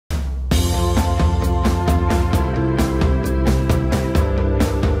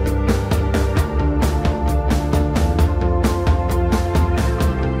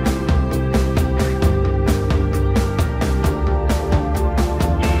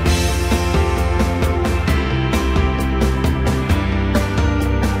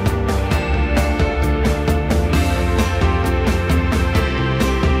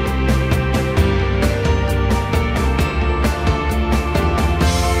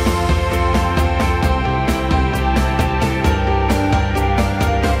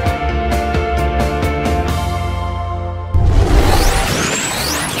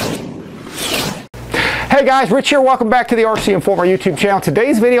Hey guys, Rich here. Welcome back to the RCINFORMER YouTube channel.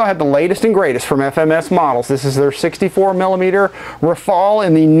 Today's video I had the latest and greatest from FMS Models. This is their 64mm Rafale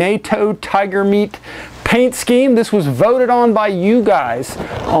in the NATO Tiger Meat paint scheme. This was voted on by you guys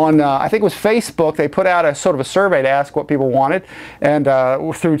on, I think it was Facebook. They put out a sort of a survey to ask what people wanted, and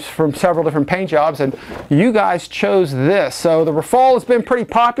from several different paint jobs, and you guys chose this. So the Rafale has been pretty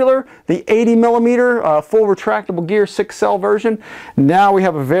popular. The 80mm full retractable gear 6-cell version. Now we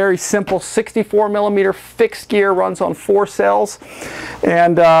have a very simple 64mm fixed gear, runs on 4 cells,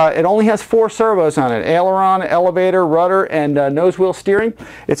 and it only has 4 servos on it: aileron, elevator, rudder, and nose wheel steering.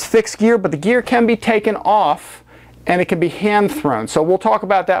 It's fixed gear, but the gear can be taken off and it can be hand thrown. So we'll talk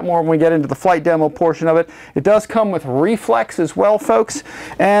about that more when we get into the flight demo portion of it. It does come with reflex as well, folks,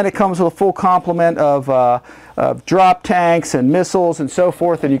 and it comes with a full complement of drop tanks and missiles and so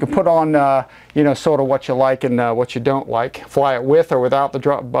forth, and you can put on you know, sort of what you like and what you don't like. Fly it with or without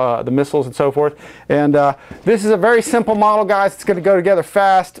the missiles and so forth. And this is a very simple model, guys. It's going to go together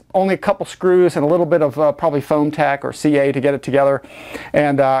fast. Only a couple screws and a little bit of probably foam tack or CA to get it together.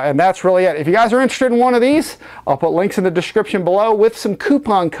 And that's really it. If you guys are interested in one of these, I'll put links in the description below with some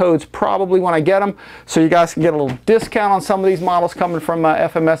coupon codes probably when I get them, so you guys can get a little discount on some of these models coming from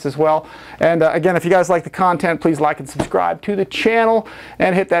FMS as well. And again, if you guys like the content, please like and subscribe to the channel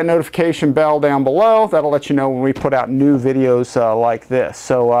and hit that notification bell down below. That'll let you know when we put out new videos like this.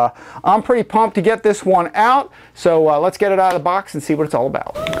 So I'm pretty pumped to get this one out. So let's get it out of the box and see what it's all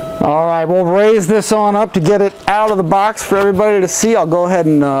about. All right, we'll raise this on up to get it out of the box for everybody to see. I'll go ahead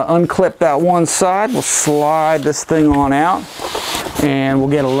and unclip that one side. We'll slide this thing on out and we'll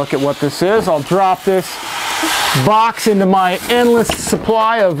get a look at what this is. I'll drop this box into my endless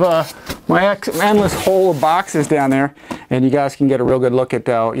supply of my endless hole of boxes down there, and you guys can get a real good look at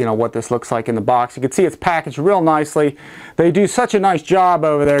you know, what this looks like in the box. You can see it's packaged real nicely. They do such a nice job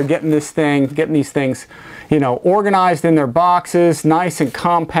over there getting these things, you know, organized in their boxes, nice and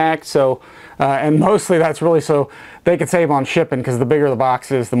compact. So and mostly that's really so they can save on shipping, because the bigger the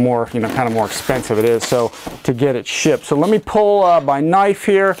box is, the more, you know, kind of more expensive it is so to get it shipped. So let me pull my knife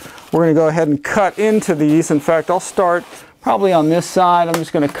here. We're going to go ahead and cut into these. In fact, I'll start probably on this side. I'm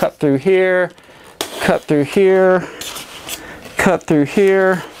just going to cut through here, cut through here, cut through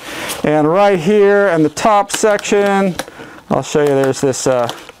here, and right here in the top section, I'll show you, there's this,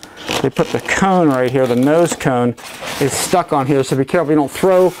 they put the cone right here, the nose cone is stuck on here, so be careful you don't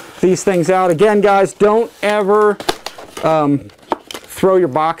throw these things out. Again, guys, don't ever throw your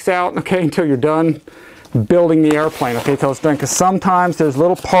box out, okay, until you're done building the airplane, okay, until it's done, because sometimes there's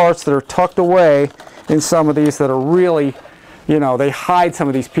little parts that are tucked away in some of these that are really, you know, they hide some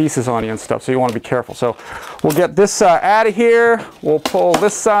of these pieces on you and stuff, so you want to be careful. So we'll get this out of here. We'll pull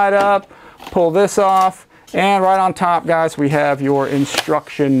this side up, pull this off, and right on top, guys, we have your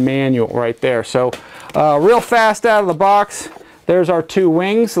instruction manual right there. So real fast out of the box, there's our 2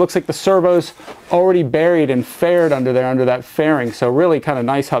 wings. It looks like the servo's already buried and faired under there, under that fairing. So really kind of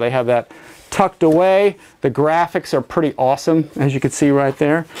nice how they have that tucked away. The graphics are pretty awesome, as you can see right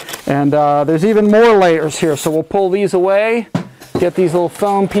there. And there's even more layers here. So we'll pull these away, get these little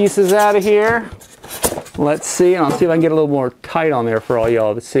foam pieces out of here. Let's see, and I'll see if I can get a little more tight on there for all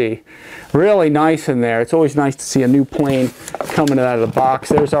y'all to see. Really nice in there. It's always nice to see a new plane coming out of the box.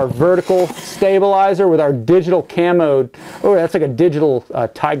 There's our vertical stabilizer with our digital camo. Oh, that's like a digital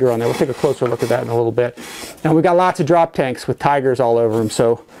tiger on there. We'll take a closer look at that in a little bit. And we've got lots of drop tanks with tigers all over them,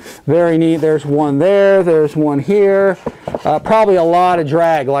 so very neat. There's one there, there's one here. Probably a lot of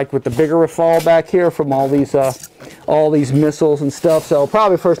drag, like with the bigger Rafale back here from all these missiles and stuff. So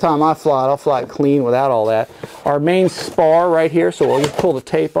probably first time I fly it, I'll fly it clean without all that. Our main spar right here, so we'll just pull the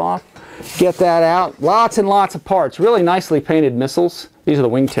tape off, get that out. Lots and lots of parts. Really nicely painted missiles. These are the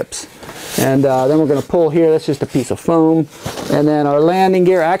wingtips. And then we're going to pull here. That's just a piece of foam. And then our landing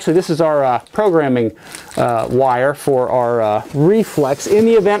gear. Actually, this is our programming wire for our reflex in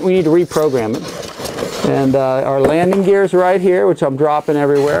the event we need to reprogram it. And our landing gears right here, which I'm dropping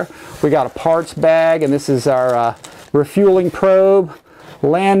everywhere. We got a parts bag, and this is our refueling probe.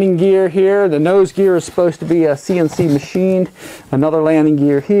 Landing gear here. The nose gear is supposed to be a CNC machined. Another landing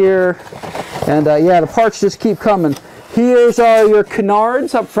gear here. And yeah, the parts just keep coming. Here's your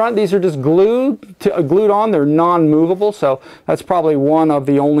canards up front. These are just glued on. They're non-movable, so that's probably one of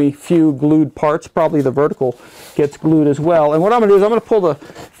the only few glued parts. Probably the vertical gets glued as well. And what I'm going to do is I'm going to pull the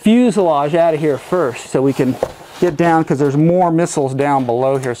fuselage out of here first so we can get down, because there's more missiles down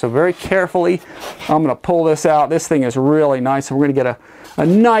below here. So very carefully, I'm going to pull this out. This thing is really nice, and we're going to get a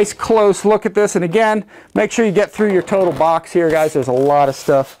nice close look at this. And again, make sure you get through your total box here, guys. There's a lot of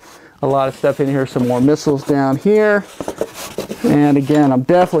stuff a lot of stuff in here. Some more missiles down here. And again, I'm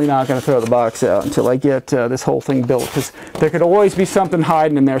definitely not going to throw the box out until I get this whole thing built, because there could always be something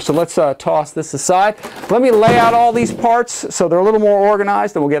hiding in there. So let's toss this aside. Let me lay out all these parts so they're a little more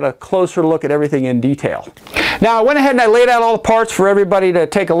organized, and we'll get a closer look at everything in detail. Now, I went ahead and I laid out all the parts for everybody to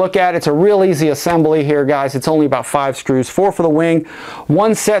take a look at. It's a real easy assembly here, guys. It's only about 5 screws, 4 for the wing,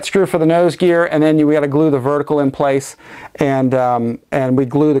 1 set screw for the nose gear, and then we got to glue the vertical in place, and we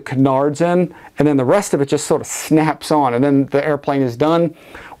glue the canards in, and then the rest of it just sort of snaps on, and then the airplane is done.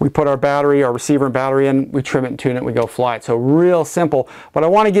 We put our battery, our receiver and battery in, we trim it and tune it, we go fly it. So real simple, but I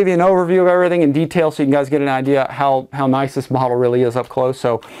want to give you an overview of everything in detail so you guys get an idea how nice this model really is up close.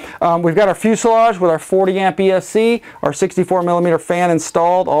 So we've got our fuselage with our 40 amp ESC, our 64mm fan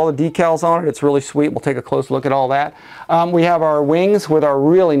installed, all the decals on it. It's really sweet. We'll take a close look at all that. We have our wings with our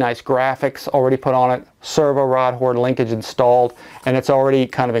really nice graphics already put on it, servo rod hoard linkage installed, and it's already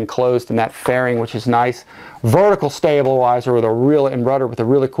kind of enclosed in that fairing, which is nice. Vertical stabilizer with a rudder with a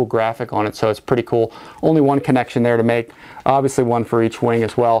really cool graphic on it, so it's pretty cool. Only one connection there to make, obviously one for each wing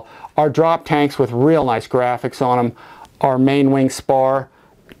as well. Our drop tanks with real nice graphics on them. Our main wing spar,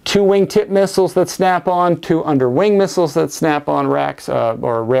 2 wingtip missiles that snap on, 2 underwing missiles that snap on racks,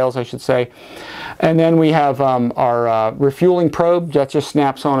 or rails I should say. And then we have our refueling probe that just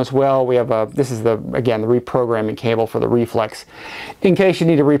snaps on as well. We have this is again the reprogramming cable for the reflex in case you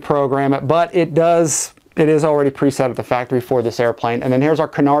need to reprogram it, but it is already preset at the factory for this airplane. And then here's our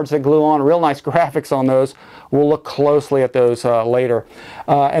canards that glue on, real nice graphics on those. We'll look closely at those later.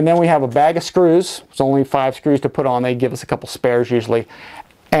 And then we have a bag of screws. It's only 5 screws to put on. They give us a couple spares usually.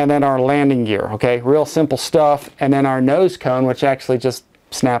 And then our landing gear, okay? Real simple stuff. And then our nose cone, which actually just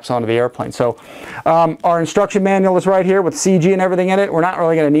snaps onto the airplane. So our instruction manual is right here with CG and everything in it. We're not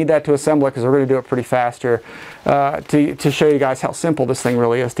really going to need that to assemble it because we're going to do it pretty fast here to show you guys how simple this thing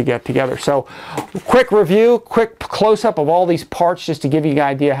really is to get together. So quick review, quick close-up of all these parts just to give you an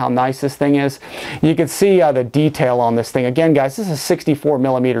idea how nice this thing is. You can see the detail on this thing. Again, guys, this is a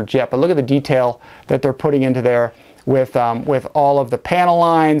 64mm jet, but look at the detail that they're putting into there with all of the panel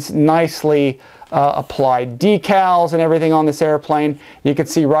lines, nicely applied decals and everything on this airplane. You can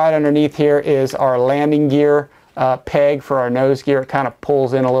see right underneath here is our landing gear peg for our nose gear. It kind of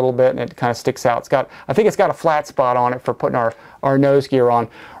pulls in a little bit and it kind of sticks out. I think it's got a flat spot on it for putting our nose gear on.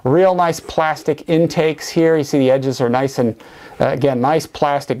 Real nice plastic intakes here. You see the edges are nice and again, nice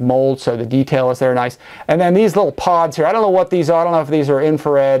plastic mold, so the detail is there nice. And then these little pods here, I don't know what these are. I don't know if these are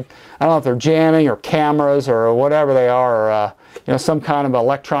infrared. I don't know if they're jamming or cameras or whatever they are, or you know, some kind of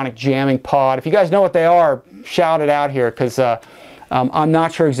electronic jamming pod. If you guys know what they are, shout it out here, because I'm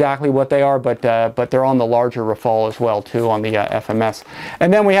not sure exactly what they are, but they're on the larger Rafale as well too on the FMS.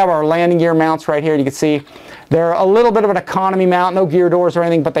 And then we have our landing gear mounts right here. You can see they're a little bit of an economy mount, no gear doors or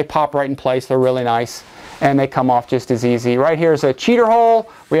anything, but they pop right in place. They're really nice and they come off just as easy. Right here is a cheater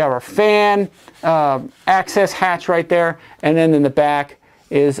hole. We have our fan access hatch right there, and then in the back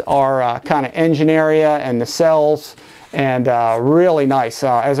is our kind of engine area and the cells. And really nice.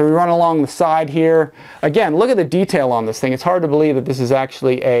 As we run along the side here, again, look at the detail on this thing. It's hard to believe that this is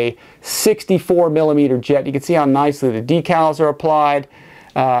actually a 64mm jet. You can see how nicely the decals are applied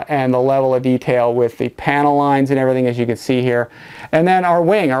and the level of detail with the panel lines and everything, as you can see here. And then our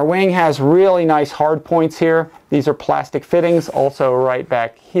wing. Our wing has really nice hard points here. These are plastic fittings, also right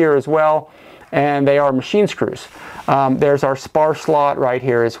back here as well. And they are machine screws. There's our spar slot right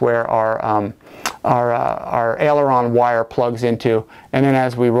here is where our aileron wire plugs into, and then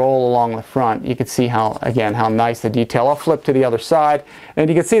as we roll along the front, you can see how nice the detail. I'll flip to the other side, and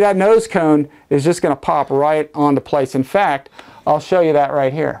you can see that nose cone is just going to pop right onto place. In fact, I'll show you that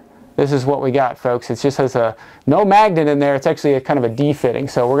right here. This is what we got, folks. It just has no magnet in there. It's actually a kind of a D-fitting.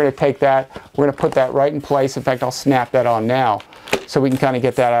 So we're going to take that, we're going to put that right in place. In fact, I'll snap that on now so we can kind of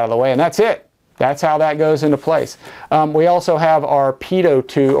get that out of the way, and that's it. That's how that goes into place. We also have our pitot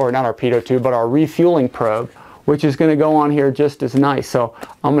tube, or not our pitot tube, but our refueling probe, which is going to go on here just as nice. So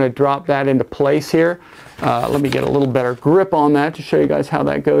I'm going to drop that into place here. Let me get a little better grip on that to show you guys how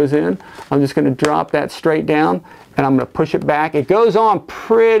that goes in. I'm just going to drop that straight down, and I'm going to push it back. It goes on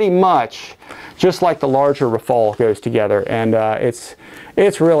pretty much just like the larger Rafale goes together, and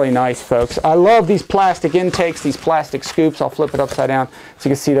it's really nice, folks. I love these plastic intakes, these plastic scoops. I'll flip it upside down so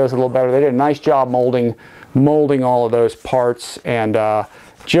you can see those a little better. They did a nice job molding all of those parts, and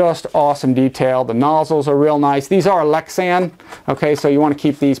just awesome detail. The nozzles are real nice. These are Lexan, okay, so you want to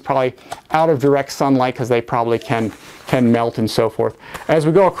keep these probably out of direct sunlight because they probably can melt and so forth. As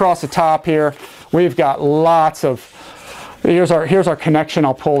we go across the top here, we've got lots of, here's our connection.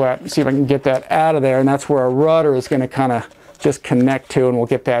 I'll pull that, see if I can get that out of there, and that's where our rudder is going to kind of just connect to, and we'll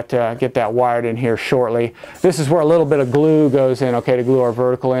get that wired in here shortly. This is where a little bit of glue goes in, okay, to glue our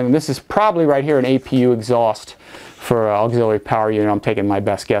vertical in. And this is probably right here an APU exhaust for auxiliary power unit. I'm taking my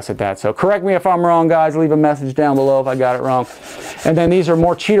best guess at that. So correct me if I'm wrong, guys. Leave a message down below if I got it wrong. And then these are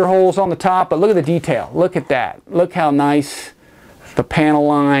more cheater holes on the top, but look at the detail. Look at that. Look how nice the panel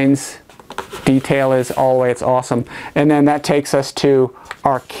lines detail is all the way. It's awesome. And then that takes us to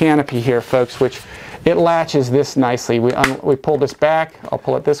our canopy here, folks, which it latches this nicely. We pull this back, I'll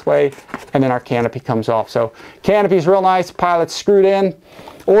pull it this way, and then our canopy comes off. So canopy's real nice, pilot's screwed in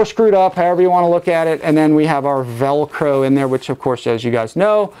or screwed up, however you want to look at it. And then we have our Velcro in there, which of course, as you guys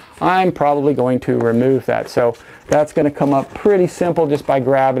know, I'm probably going to remove that. So that's going to come up pretty simple just by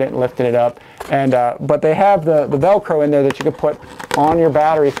grabbing it and lifting it up. And but they have the Velcro in there that you can put on your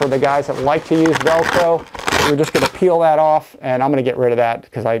battery for the guys that like to use Velcro. We're just going to peel that off, and I'm going to get rid of that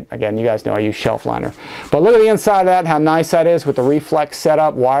because again, you guys know I use shelf liner. But look at the inside of that, how nice that is with the reflex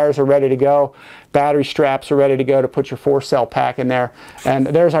setup. Wires are ready to go. Battery straps are ready to go to put your 4-cell pack in there. And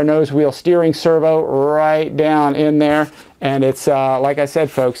there's our nose wheel steering servo right down in there. And it's, like I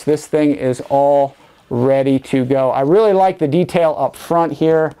said, folks, this thing is all ready to go. I really like the detail up front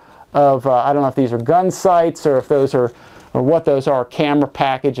here of, I don't know if these are gun sights or if those are, or what those are, a camera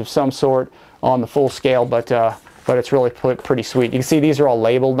package of some sort on the full scale, but it's really pretty sweet. You can see these are all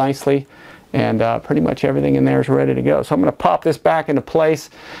labeled nicely, and pretty much everything in there is ready to go. So I'm going to pop this back into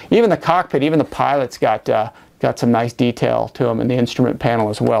place. Even the cockpit, even the pilot's got some nice detail to them, and the instrument panel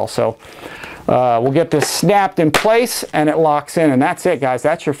as well. So we'll get this snapped in place, and it locks in, and that's it, guys.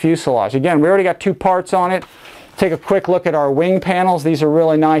 That's your fuselage. Again, we already got 2 parts on it. Take a quick look at our wing panels. These are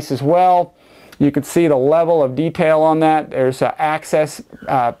really nice as well. You can see the level of detail on that. There's access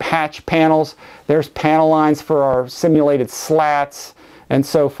hatch panels. There's panel lines for our simulated slats and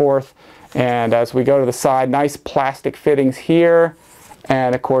so forth. And as we go to the side, nice plastic fittings here.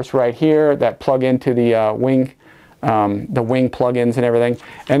 And of course right here that plug into the wing plug-ins and everything.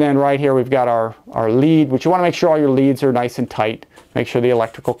 And then right here we've got our lead, which you want to make sure all your leads are nice and tight. Make sure the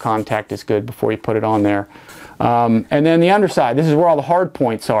electrical contact is good before you put it on there. And then the underside, this is where all the hard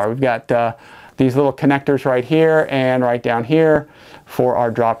points are. We've got these little connectors right here and right down here for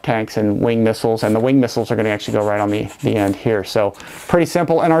our drop tanks and wing missiles, and the wing missiles are going to actually go right on the end here. So pretty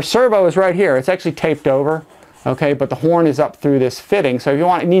simple. And our servo is right here. It's actually taped over, okay, but the horn is up through this fitting. So if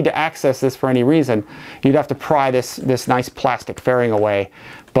you need to access this for any reason, you'd have to pry this nice plastic fairing away.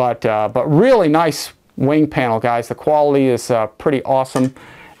 But really nice wing panel, guys. The quality is pretty awesome.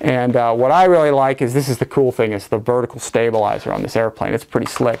 And what I really like is, this is the cool thing, is the vertical stabilizer on this airplane. It's pretty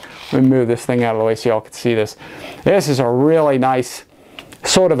slick. Let me move this thing out of the way so y'all can see this. This is a really nice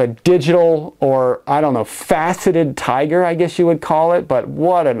sort of a digital, or I don't know, faceted tiger, I guess you would call it. But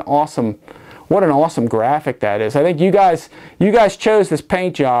what an awesome graphic that is. I think you guys chose this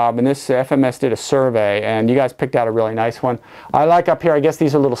paint job, and this FMS did a survey, and you guys picked out a really nice one. I like up here, I guess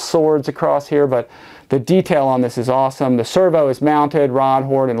these are little swords across here, but the detail on this is awesome. The servo is mounted, rod,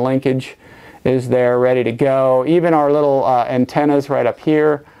 horn, and linkage is there, ready to go. Even our little antennas right up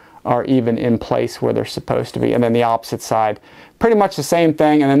here are even in place where they're supposed to be. And then the opposite side, pretty much the same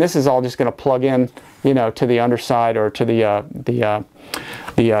thing. And then this is all just going to plug in, you know, to the underside, or to the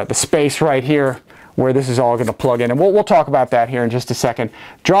space right here where this is all going to plug in. And we'll talk about that here in just a second.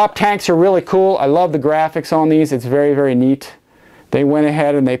 Drop tanks are really cool. I love the graphics on these. It's very, very neat. They went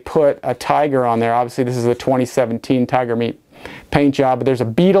ahead and they put a tiger on there. Obviously this is a 2017 Tiger Meat paint job, but there's a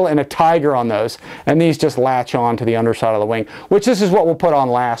beetle and a tiger on those, and these just latch on to the underside of the wing, which this is what we'll put on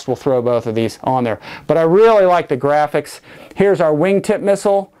last. We'll throw both of these on there. But I really like the graphics. Here's our wingtip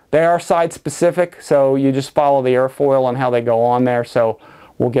missile. They are side specific, so you just follow the airfoil and how they go on there. So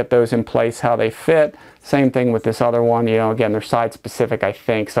we'll get those in place how they fit. Same thing with this other one. You know, again, they're side specific, I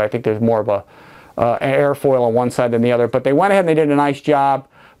think. So I think there's more of a airfoil on one side than the other, but they went ahead and they did a nice job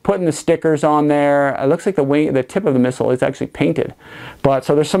putting the stickers on there. It looks like the tip of the missile is actually painted, but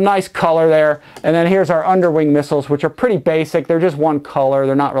so there's some nice color there. And then here's our underwing missiles, which are pretty basic. They're just one color.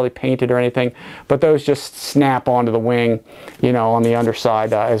 They're not really painted or anything, but those just snap onto the wing, you know, on the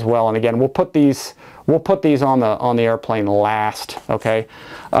underside as well. And again, we'll put these on the airplane last, okay?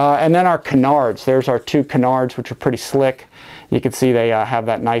 And then our canards. There's our 2 canards, which are pretty slick. You can see they have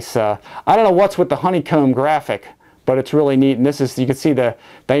that nice, I don't know what's with the honeycomb graphic, but it's really neat. And this is, you can see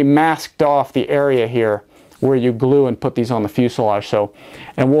they masked off the area here where you glue and put these on the fuselage. So,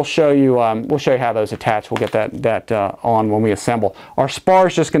 and we'll show you how those attach. We'll get that on when we assemble. Our spar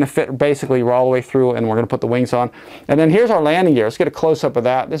is just going to fit basically all the way through, and we're going to put the wings on. And then here's our landing gear. Let's get a close-up of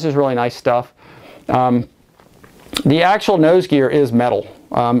that. This is really nice stuff. The actual nose gear is metal.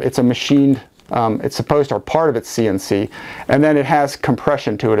 It's a machined it's supposed to, or part of it's CNC, and then it has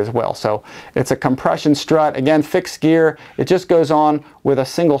compression to it as well. So it's a compression strut, again fixed gear. It just goes on with a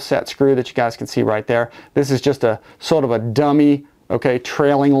single set screw that you guys can see right there. This is just a sort of a dummy, okay,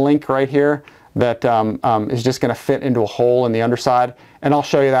 trailing link right here that is just going to fit into a hole in the underside, and I'll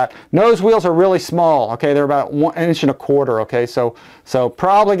show you that. Nose wheels are really small, okay, they're about 1.25 inches, okay, so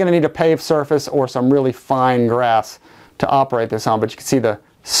probably going to need a paved surface or some really fine grass to operate this on, but you can see the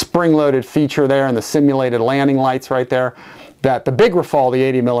spring-loaded feature there and the simulated landing lights right there that the big Rafale,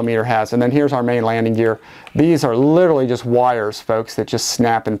 the 80mm, has. And then here's our main landing gear. These are literally just wires, folks, that just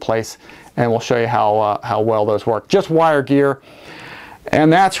snap in place, and we'll show you how well those work. Just wire gear.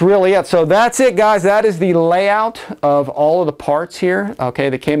 And that's really it. So that's it, guys. That is the layout of all of the parts here, okay,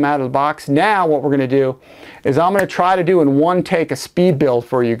 that came out of the box. Now what we're going to do is I'm going to try to do in one take a speed build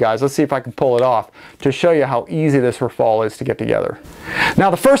for you guys. Let's see if I can pull it off to show you how easy this Rafale is to get together. Now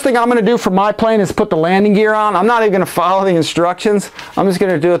the first thing I'm going to do for my plane is put the landing gear on. I'm not even going to follow the instructions. I'm just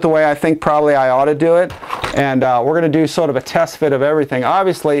going to do it the way I think probably I ought to do it. And we're going to do sort of a test fit of everything.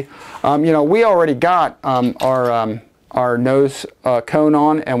 Obviously, you know, we already got our nose cone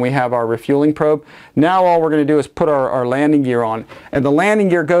on, and we have our refueling probe. Now all we're going to do is put our landing gear on, and the landing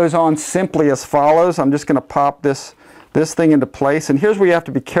gear goes on simply as follows. I'm just going to pop this thing into place, and here's where you have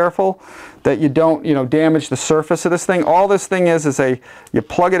to be careful that you don't, you know, damage the surface of this thing. All this thing is you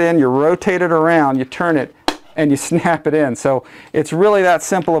plug it in, you rotate it around, you turn it, and you snap it in. So it's really that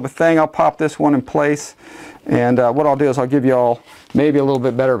simple of a thing. I'll pop this one in place, and what I'll do is I'll give you all maybe a little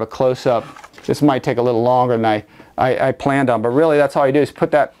bit better of a close-up. This might take a little longer than I planned on, but really that's all you do is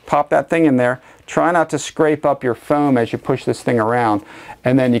pop that thing in there. Try not to scrape up your foam as you push this thing around,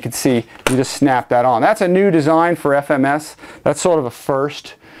 and then you can see you just snap that on. That's a new design for FMS. That's sort of a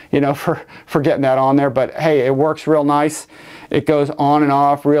first, you know, for getting that on there, but hey, it works real nice. It goes on and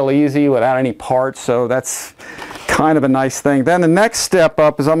off real easy without any parts, so that's kind of a nice thing. Then the next step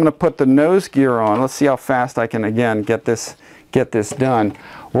up is I'm going to put the nose gear on. Let's see how fast I can again get this done.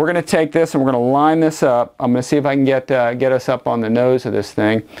 We're going to take this and we're going to line this up. I'm going to see if I can get us up on the nose of this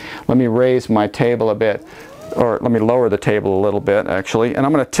thing. Let me raise my table a bit, or let me lower the table a little bit actually, and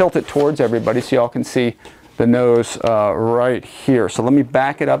I'm going to tilt it towards everybody so y'all can see the nose right here. So let me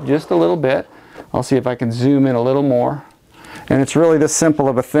back it up just a little bit. I'll see if I can zoom in a little more. And it's really this simple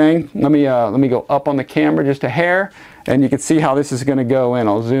of a thing. Let me go up on the camera just a hair, and you can see how this is going to go in.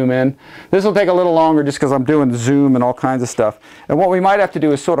 I'll zoom in. This will take a little longer just because I'm doing zoom and all kinds of stuff. And what we might have to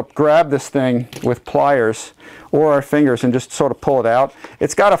do is sort of grab this thing with pliers or our fingers and just sort of pull it out.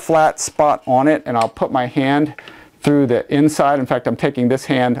 It's got a flat spot on it, and I'll put my hand through the inside. In fact, I'm taking this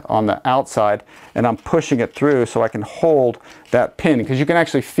hand on the outside and I'm pushing it through so I can hold that pin, because you can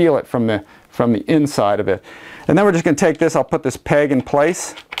actually feel it from the inside of it. And then we're just going to take this, I'll put this peg in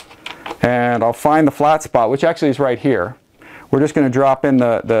place, and I'll find the flat spot, which actually is right here. We're just going to drop in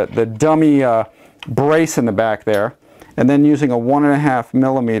the dummy brace in the back there, and then using a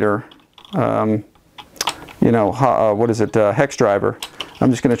 1.5mm you know, what is it, hex driver, I'm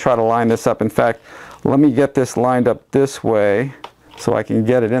just going to try to line this up. In fact, let me get this lined up this way so I can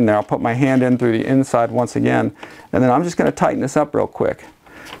get it in there. I'll put my hand in through the inside once again, and then I'm just going to tighten this up real quick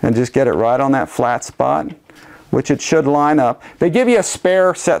and just get it right on that flat spot, which it should line up. They give you a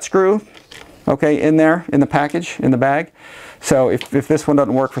spare set screw, okay, in there, in the package, in the bag. So if this one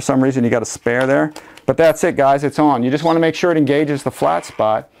doesn't work for some reason, you got a spare there. But that's it, guys, it's on. You just want to make sure it engages the flat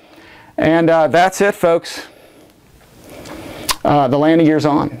spot. And that's it, folks. The landing gear's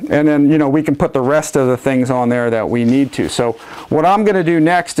on. And then, you know, we can put the rest of the things on there that we need to. So what I'm going to do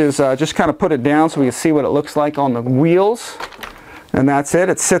next is just kind of put it down so we can see what it looks like on the wheels. And that's it.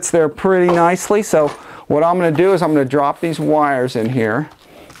 It sits there pretty nicely. So what I'm going to do is I'm going to drop these wires in here.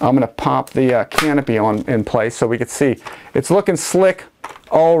 I'm going to pop the canopy in place so we can see. It's looking slick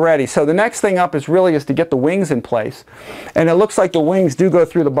already. So the next thing up is to get the wings in place. And it looks like the wings do go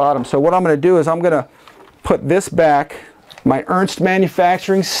through the bottom. So what I'm going to do is I'm going to put this back, my Ernst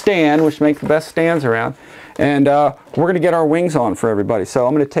Manufacturing stand, which makes the best stands around, and we're going to get our wings on for everybody. So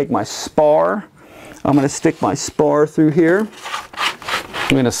I'm going to take my spar. I'm going to stick my spar through here.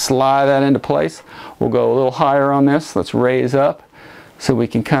 I'm going to slide that into place. We'll go a little higher on this. Let's raise up so we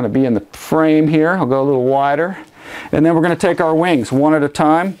can kind of be in the frame here. I'll go a little wider. And then we're going to take our wings one at a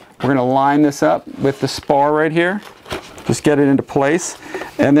time. We're going to line this up with the spar right here. Just get it into place.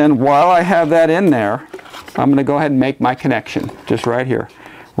 And then while I have that in there, I'm going to go ahead and make my connection just right here.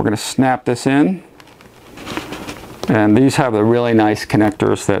 We're going to snap this in. And these have the really nice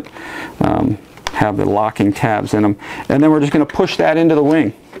connectors that have the locking tabs in them. And then we're just going to push that into the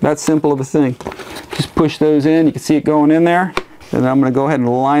wing. That's simple of a thing. Just push those in. You can see it going in there. And then I'm going to go ahead and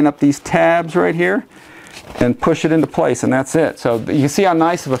line up these tabs right here and push it into place, and that's it. So you can see how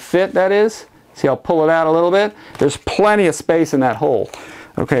nice of a fit that is. See, I'll pull it out a little bit. There's plenty of space in that hole,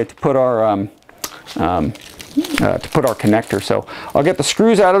 okay, to put our connector. So I'll get the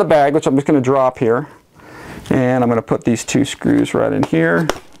screws out of the bag, which I'm just going to drop here, and I'm going to put these 2 screws right in here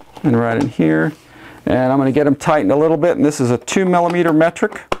and right in here, and I'm going to get them tightened a little bit. And this is a 2mm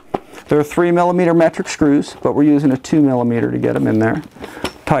metric. They're 3mm metric screws, but we're using a 2mm to get them in there.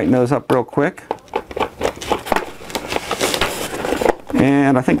 Tighten those up real quick.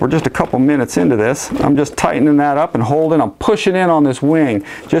 And I think we're just a couple minutes into this. I'm just tightening that up and holding. I'm pushing in on this wing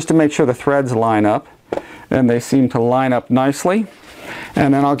just to make sure the threads line up. And they seem to line up nicely.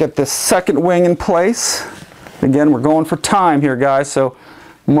 And then I'll get this second wing in place. Again, we're going for time here, guys, so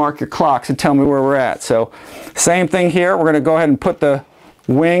mark your clocks and tell me where we're at. So same thing here. We're going to go ahead and put the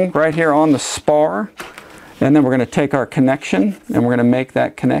wing right here on the spar. And then we're going to take our connection and we're going to make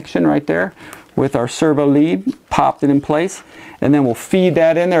that connection right there with our servo lead, popped it in place, and then we'll feed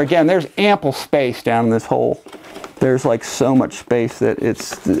that in there. Again, there's ample space down in this hole. There's like so much space that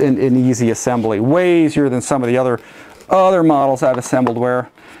it's an easy assembly, way easier than some of the other models I've assembled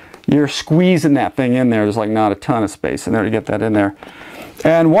where you're squeezing that thing in there. There's like not a ton of space in there to get that in there.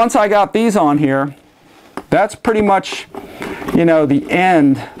 And once I got these on here, that's pretty much, you know, the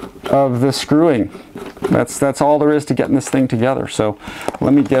end of the screwing. That's all there is to getting this thing together. So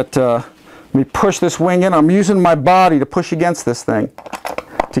let me push this wing in. I'm using my body to push against this thing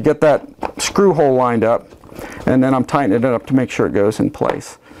to get that screw hole lined up, and then I'm tightening it up to make sure it goes in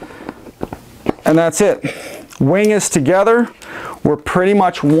place. And that's it. Wing is together. We're pretty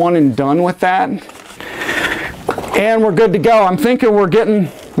much one and done with that, and we're good to go. I'm thinking we're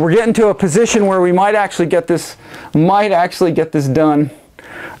getting to a position where we might actually get this done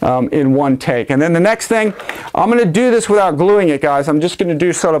in one take. And then the next thing, I'm going to do this without gluing it, guys. I'm just going to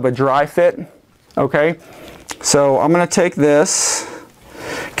do sort of a dry fit. Okay, so I'm going to take this,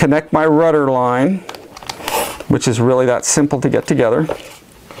 connect my rudder line, which is really that simple to get together,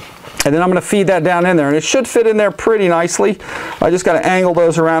 and then I'm going to feed that down in there, and it should fit in there pretty nicely. I just got to angle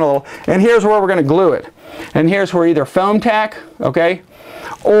those around a little, and here's where we're going to glue it. And here's where either foam tack, okay,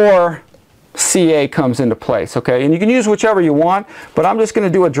 or CA comes into place, okay? And you can use whichever you want, but I'm just going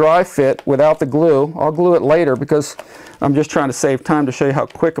to do a dry fit without the glue. I'll glue it later because I'm just trying to save time to show you how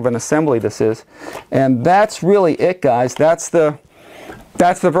quick of an assembly this is. And that's really it, guys. That's the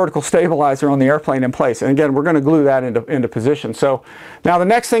vertical stabilizer on the airplane in place. And again, we're going to glue that into position. So now the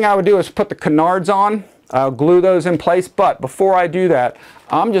next thing I would do is put the canards on. I'll glue those in place, but before I do that,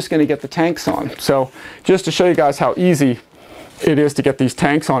 I'm just going to get the tanks on. So just to show you guys how easy it is to get these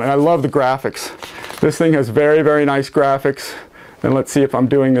tanks on, and I love the graphics. This thing has very, very nice graphics. And let's see if I'm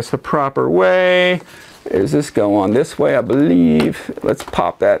doing this the proper way. Does this go on this way, I believe? Let's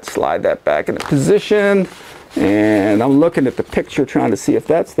pop that, slide that back into position. And I'm looking at the picture trying to see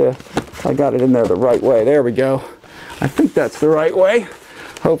if I got it in there the right way. There we go. I think that's the right way.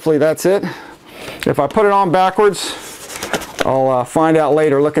 Hopefully that's it. If I put it on backwards, I'll find out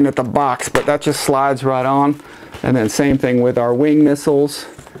later looking at the box, but that just slides right on. And then same thing with our wing missiles.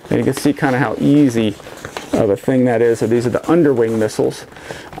 And you can see kind of how easy of a thing that is. So these are the underwing missiles.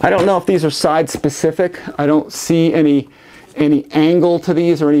 I don't know if these are side specific. I don't see any angle to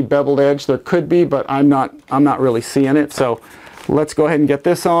these or any beveled edge. There could be, but I'm not really seeing it. So let's go ahead and get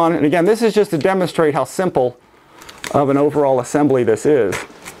this on. And again, this is just to demonstrate how simple of an overall assembly this is.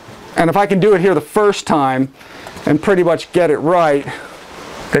 And if I can do it here the first time and pretty much get it right,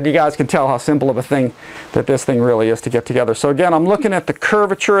 then you guys can tell how simple of a thing that this thing really is to get together. So again, I'm looking at the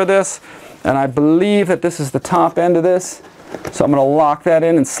curvature of this, and I believe that this is the top end of this. So I'm going to lock that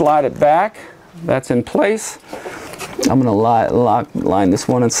in and slide it back. That's in place. I'm going to line this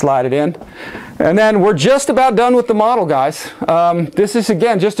one and slide it in. And then we're just about done with the model, guys. This is,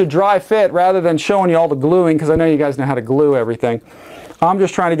 again, just a dry fit rather than showing you all the gluing, because I know you guys know how to glue everything. I'm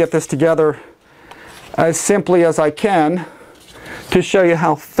just trying to get this together as simply as I can to show you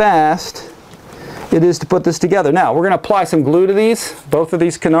how fast it is to put this together. Now, we're going to apply some glue to these, both of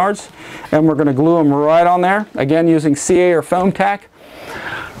these canards, and we're going to glue them right on there, again using CA or foam tack.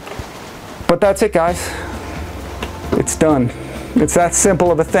 But that's it, guys. It's done. It's that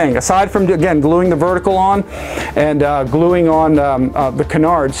simple of a thing. Aside from, again, gluing the vertical on and gluing on the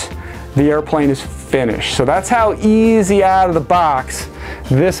canards, the airplane is finished. So that's how easy out of the box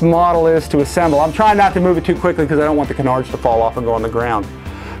this model is to assemble. I'm trying not to move it too quickly because I don't want the canards to fall off and go on the ground.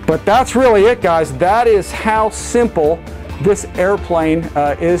 But that's really it, guys. That is how simple this airplane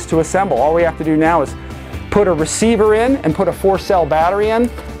is to assemble. All we have to do now is put a receiver in and put a 4-cell battery in,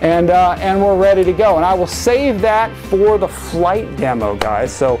 and we're ready to go. And I will save that for the flight demo,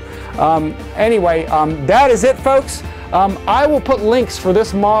 guys. So anyway, that is it, folks. I will put links for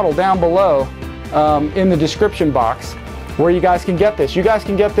this model down below in the description box where you guys can get this. You guys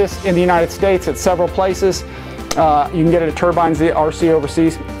can get this in the United States at several places. You can get it at Turbines, the RC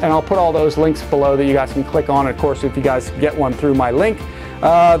overseas, and I'll put all those links below that you guys can click on. Of course, if you guys get one through my link,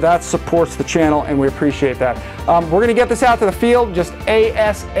 that supports the channel, and we appreciate that. We're going to get this out to the field just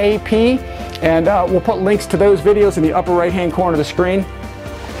ASAP, and we'll put links to those videos in the upper right-hand corner of the screen.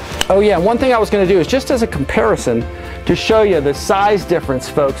 Oh yeah, one thing I was going to do is just as a comparison to show you the size difference,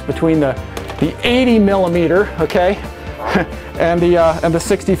 folks, between the 80mm, okay, and the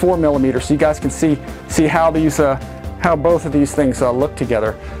 64mm, so you guys can see how these how both of these things look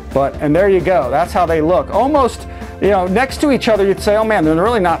together. And there you go. That's how they look. Almost, you know, next to each other. You'd say, oh man, they're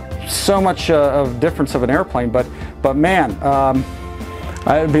really not so much of difference of an airplane. But man,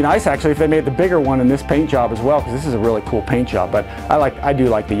 it'd be nice actually if they made the bigger one in this paint job as well, because this is a really cool paint job. But I do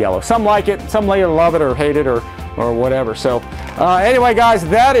like the yellow. Some like it. Some later love it or hate it or whatever. So anyway, guys,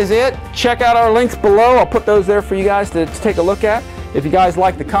 that is it. Check out our links below. I'll put those there for you guys to take a look at. If you guys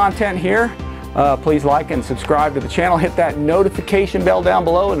like the content here, please like and subscribe to the channel. Hit that notification bell down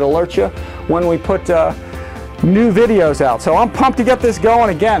below and it'll alert you when we put new videos out. So I'm pumped to get this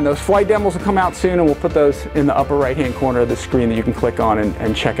going. Again, those flight demos will come out soon, and we'll put those in the upper right hand corner of the screen that you can click on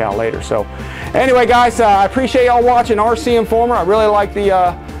and check out later. So anyway, guys, I appreciate y'all watching RC Informer. I really like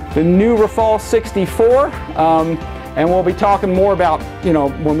the new RAFALE 64, and we'll be talking more about, you know,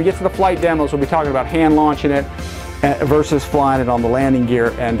 when we get to the flight demos, we'll be talking about hand launching it versus flying it on the landing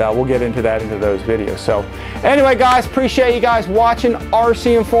gear, and we'll get into that into those videos. So anyway, guys, appreciate you guys watching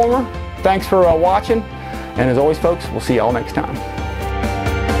RC Informer. Thanks for watching, and as always, folks, we'll see y'all next time.